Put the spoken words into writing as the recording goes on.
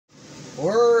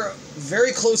We're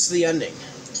very close to the ending.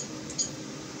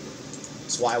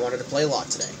 That's why I wanted to play a lot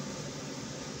today.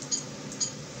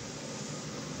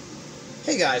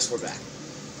 Hey guys, we're back.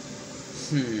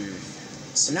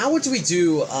 So now what do we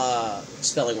do,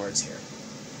 spelling words here?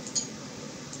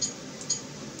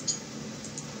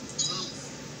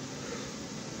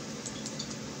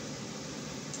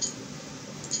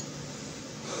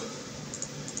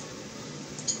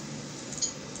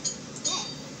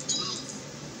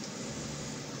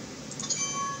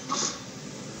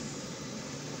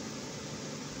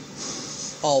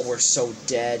 Oh, we're so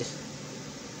dead.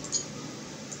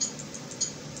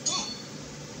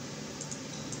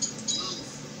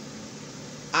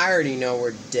 I already know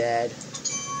we're dead.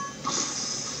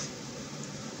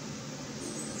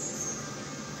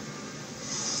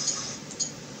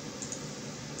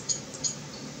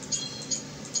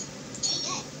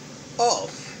 Oh.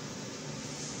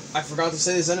 I forgot to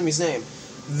say this enemy's name.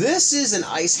 This is an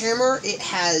ice hammer. It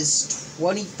has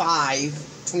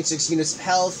 26 units of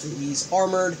health. He's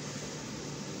armored.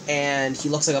 And he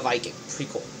looks like a Viking.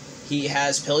 Pretty cool. He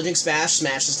has Pillaging Smash,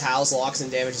 smashes tiles, locks,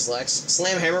 and damages Lex.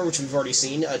 Slam Hammer, which we've already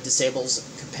seen, disables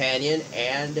Companion,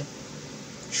 and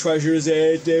treasures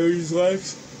and damages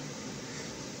Lex.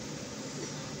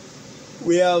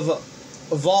 We have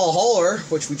Valhalla,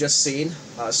 which we just seen,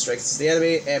 strengthens the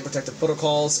enemy, and protective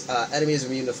protocols, enemy is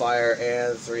immune to fire,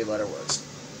 and 3-letter words.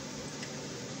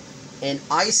 An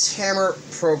Ice Hammer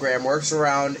program works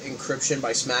around encryption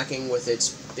by smacking with its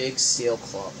big steel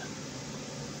club.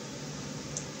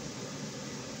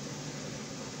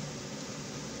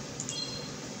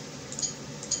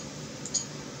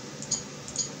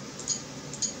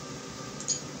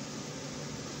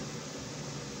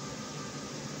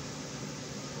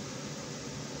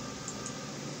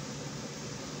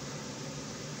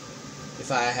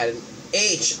 If I had an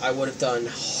H, I would have done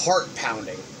heart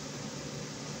pounding.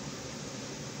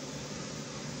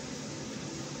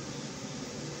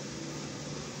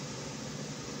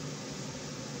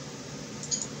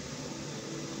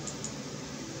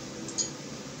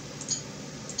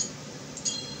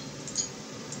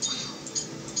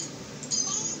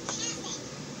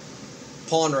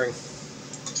 Pondering.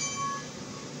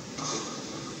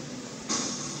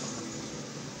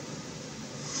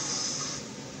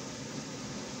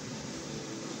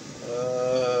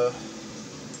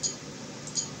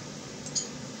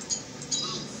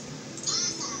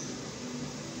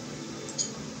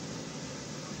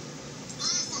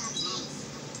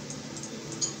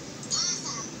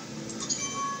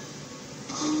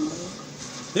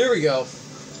 There we go.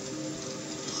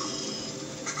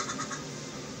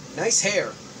 Nice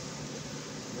hair.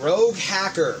 Rogue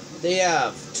Hacker. They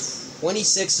have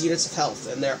 26 units of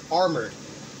health, and they're armored.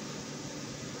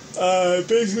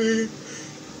 Basically,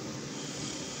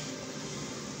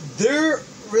 they're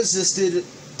resisted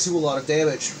to a lot of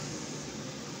damage.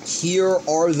 Here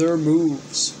are their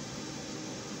moves.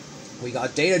 We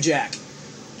got Data Jack.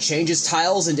 Changes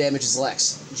tiles and damages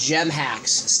Lex. Gem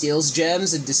Hacks. Steals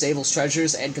gems and disables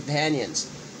treasures and companions.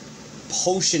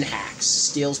 Potion Hacks.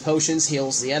 Steals potions,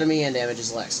 heals the enemy, and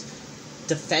damages Lex.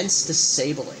 Defense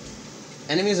Disabling.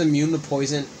 Enemy is immune to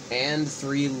poison and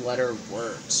 3-letter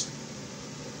words.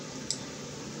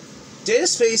 Data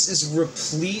Space is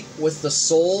replete with the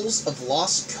souls of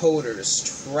lost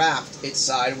coders trapped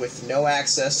inside with no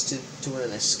access to an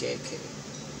escape key.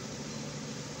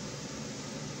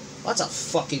 That's a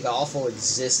fucking awful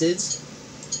existence.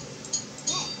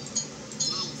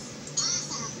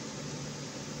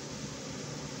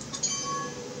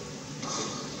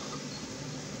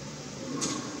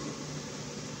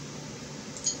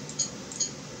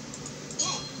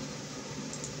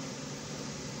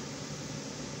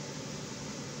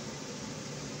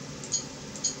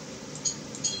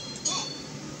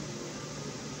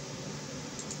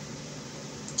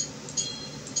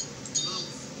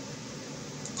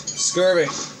 Scurvy. Of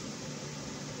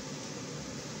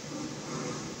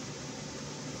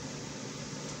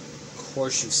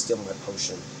course you steal my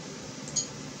potion.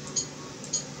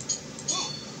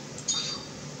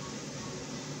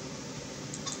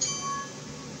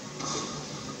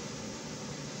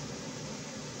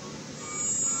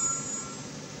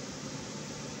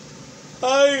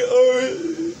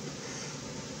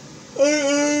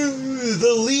 The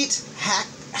elite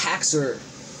hacker.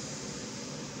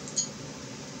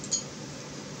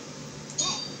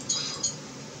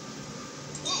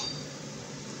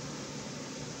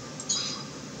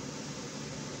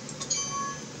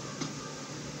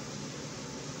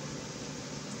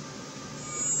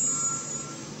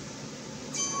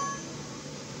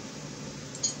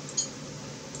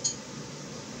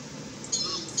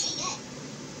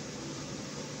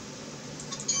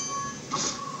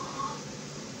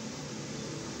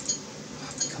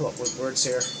 come up with words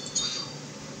here.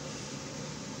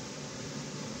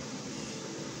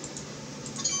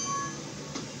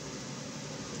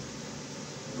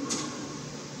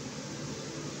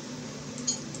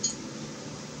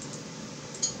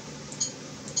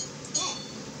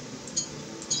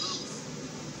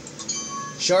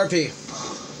 Sharpie,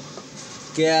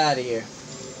 get out of here.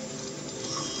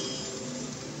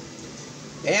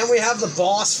 And we have the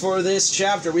boss for this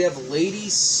chapter. We have Lady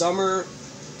Summer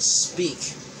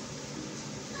Speak.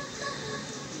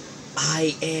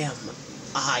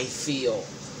 I feel.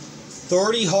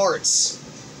 30 hearts.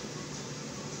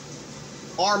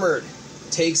 Armored.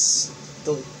 Takes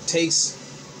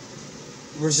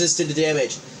resisted to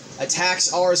damage.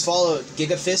 Attacks are as followed.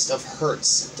 Giga Fist of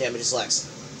Hurts. Damages Lex.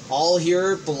 All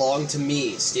here belong to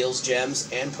me. Steals gems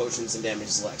and potions and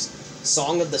damages Lex.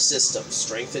 Song of the System.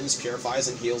 Strengthens, purifies,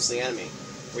 and heals the enemy.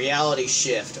 Reality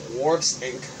Shift. Warps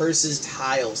and curses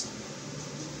tiles.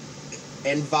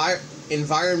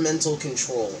 Environmental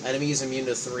Control. Enemies immune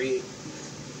to 3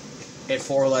 and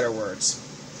 4-letter words.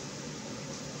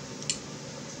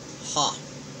 Ha.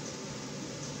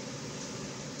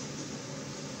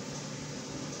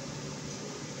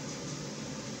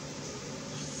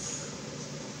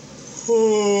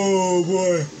 Oh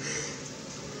boy.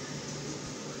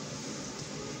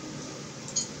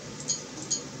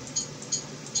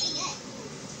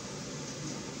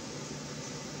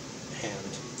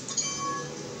 Hand.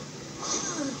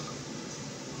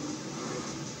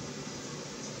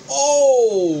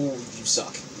 Oh, you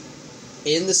suck.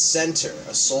 In the center,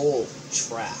 a soul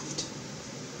trapped.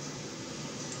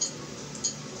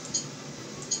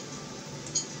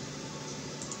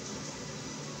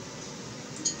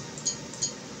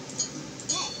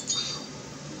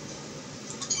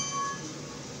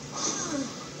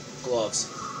 Gloves.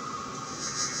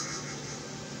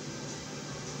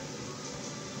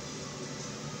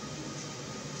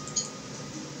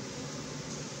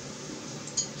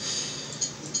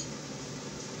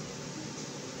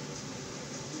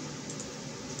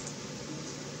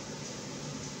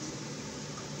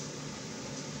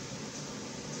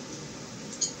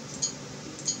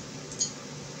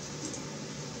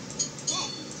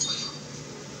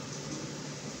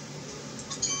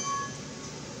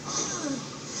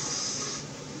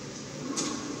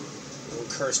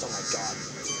 Cursed, oh my god.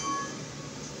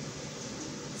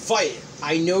 Fight it.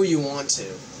 I know you want to.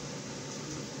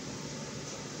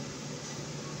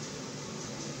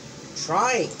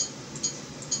 Trying.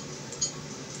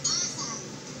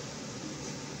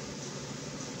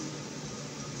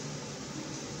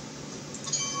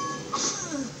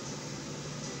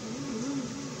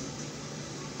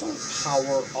 Don't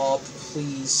power up,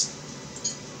 please.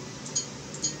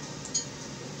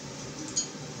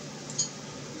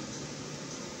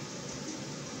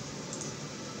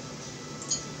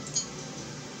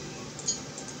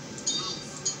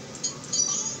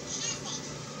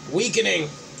 Weakening.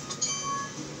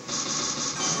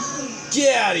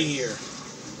 Get out of here.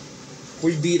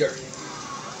 We beat her.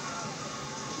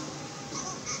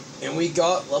 And we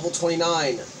got level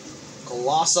 29.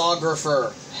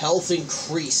 Glossographer. Health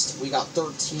increased. We got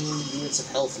 13 units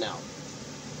of health now.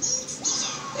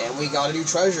 And we got a new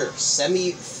treasure.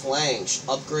 Semi-Flange.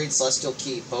 Upgrade Celestial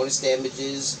Key. Bonus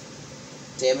damages.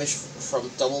 Damage from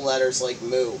double letters like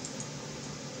moo.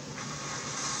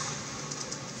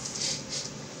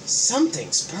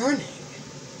 Something's burning.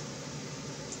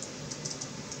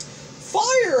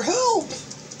 Fire! Help!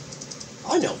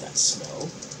 I know that smell.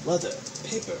 Leather,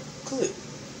 paper, glue.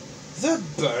 They're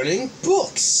burning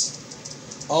books.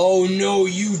 Oh no,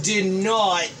 you did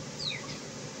not.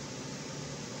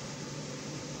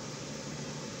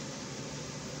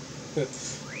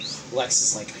 Lex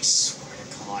is like, I swear to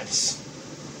God.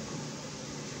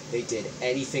 They did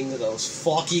anything to those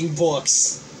fucking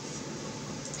books.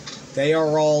 They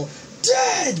are all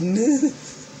dead!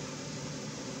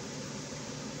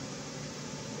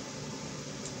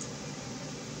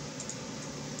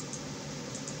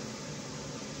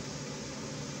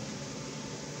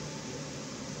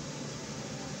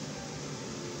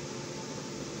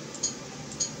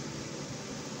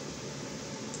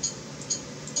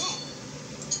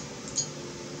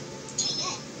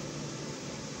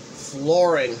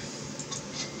 Flooring.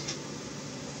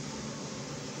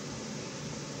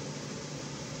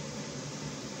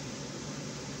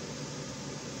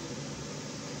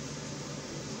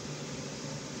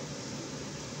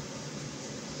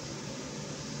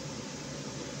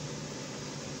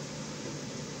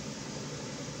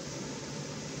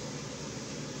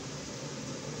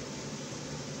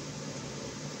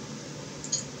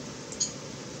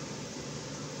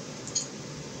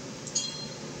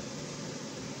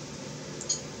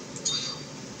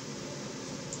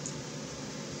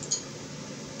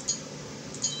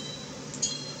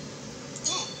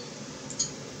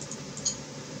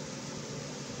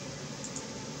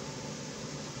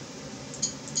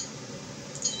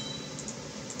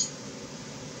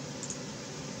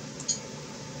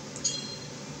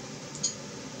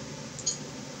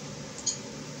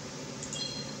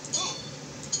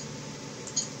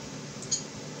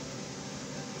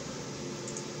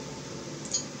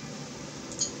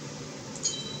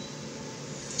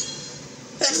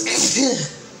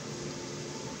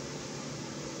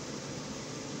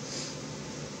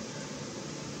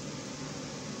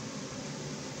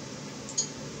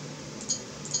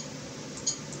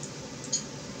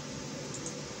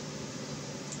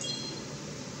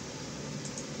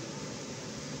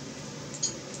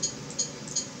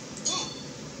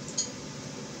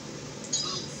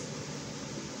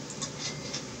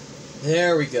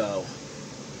 There we go.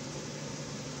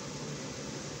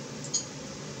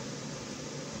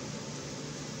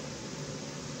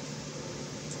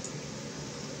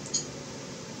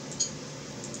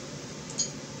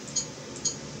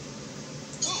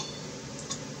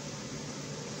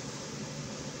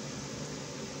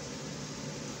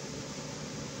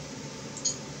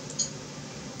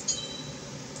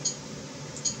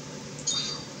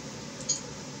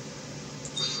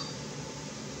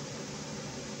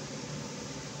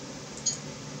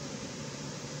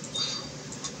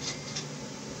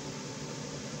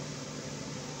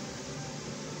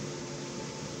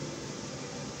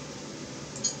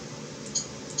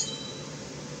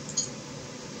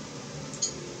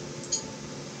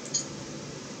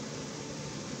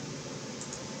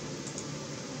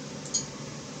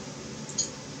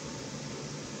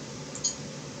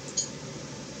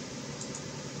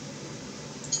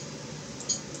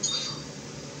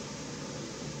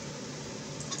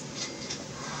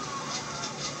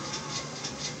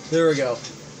 There we go.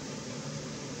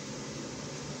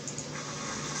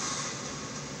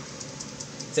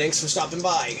 Thanks for stopping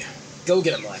by. Go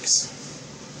get him, Lex.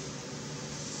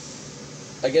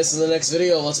 I guess in the next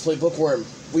video, let's play Bookworm.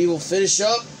 We will finish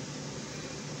up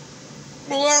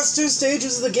the last 2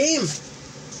 stages of the game.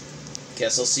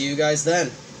 Guess I'll see you guys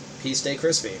then. Peace, stay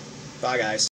crispy. Bye, guys.